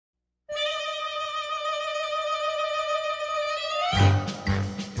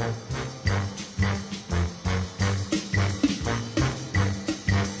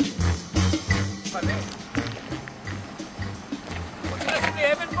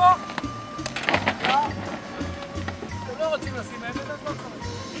פה? לא. אתם לא רוצים לשים אבן, אז לא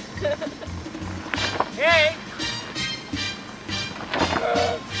צריך. היי!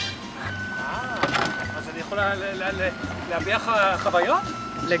 אז אני יכול להביע חוויות?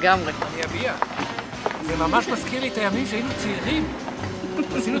 לגמרי. אני אביע. זה ממש מזכיר לי את הימים שהיינו צעירים.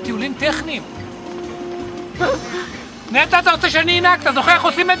 עשינו טיולים טכניים. נטע, אתה רוצה שאני אנהג? אתה זוכר איך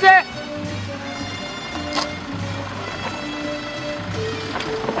עושים את זה?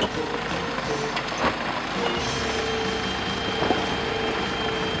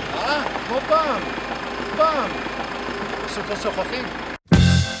 כמו פעם. פשוט לא שוכחים.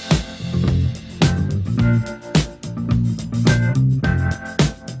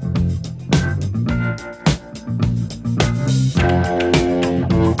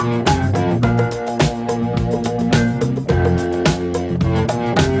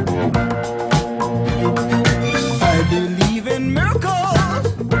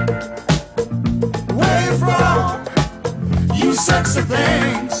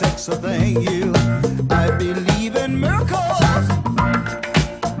 Sexy thing, you. I believe in miracles.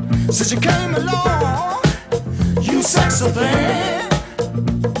 Since you came along, you sexy thing.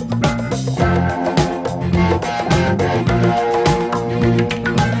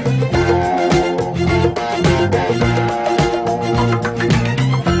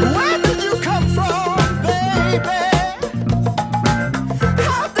 Where did you come from, baby?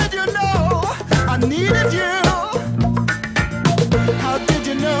 How did you know I needed you?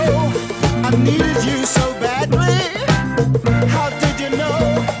 I needed you so badly. How did you know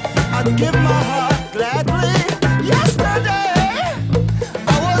I'd give my heart gladly? Yesterday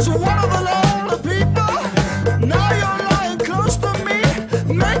I was one of the lonely people. Now you're lying close to me,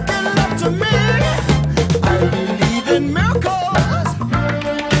 making love to me. I believe in miracles.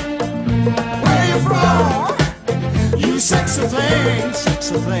 Where you from? You sexy thing,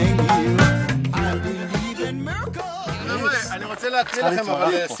 you. I believe in miracles. אני רוצה להקריא לכם,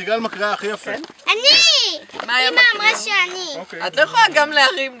 אבל סיגל מקריאה הכי יפה. אני! אמא אמרה שאני. את לא יכולה גם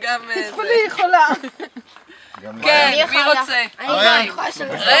להרים גם... תפעלי, יכולה. כן, מי רוצה?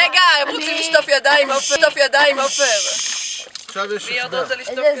 רגע, הם רוצים לשטוף ידיים, עופר. עכשיו יש... מי עוד רוצה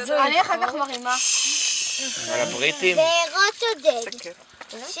לשטוף ידיים? אני אחר כך מרימה. על הבריטים. בארות עודד.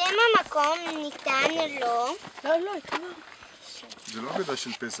 שם המקום ניתן לו... לא, התאמר. זה לא אגדה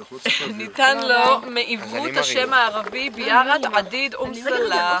של פסח, לא צריך להביא. ניתן לו מעברות השם הערבי ביארת עדיד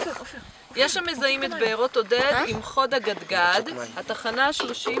סלאח. יש המזהים את בארות עודד עם חוד הגדגד, התחנה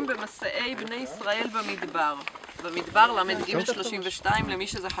ה-30 במסעי בני ישראל במדבר. במדבר למד ג 32 למי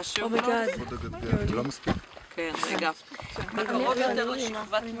שזה חשוב לו. חוד הגדגד, לא מספיק. כן, רגע. בקרוב יותר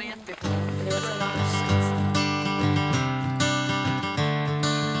לשכבת מי הטפל.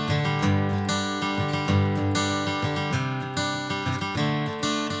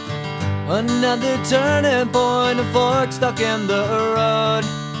 Another turning point, a fork stuck in the road.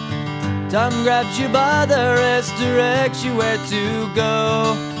 Time grabs you by the wrist, directs you where to go.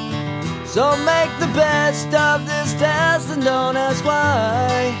 So make the best of this test and don't ask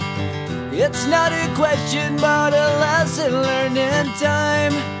why. It's not a question but a lesson learned in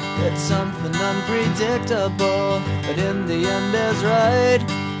time. It's something unpredictable, but in the end is right.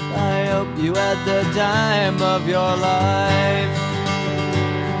 I hope you had the time of your life.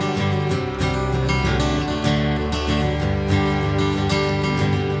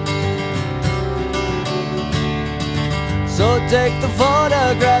 So take the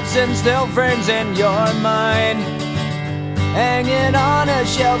photographs and still frames in your mind, hanging on a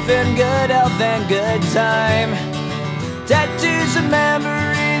shelf in good health and good time. Tattoos and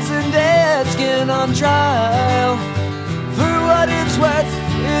memories and dead skin on trial. For what it's worth,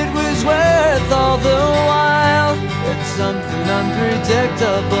 it was worth all the while. It's something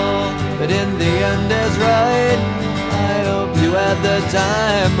unpredictable, but in the end is right. I hope you had the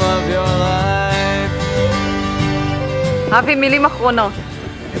time of your life. אבי, מילים אחרונות.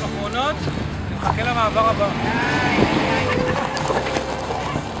 מילים אחרונות? נחכה למעבר הבא.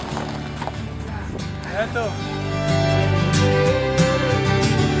 היה טוב.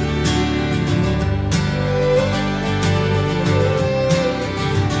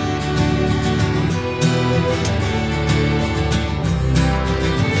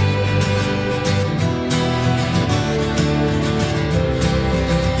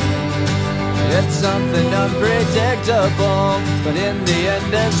 It's something unpredictable, but in the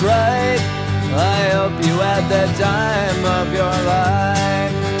end it's right. I hope you had the time of your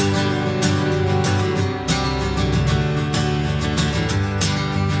life.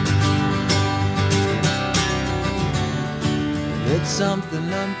 It's something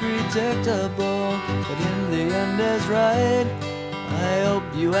unpredictable, but in the end is right. I hope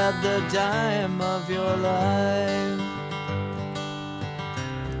you had the time of your life.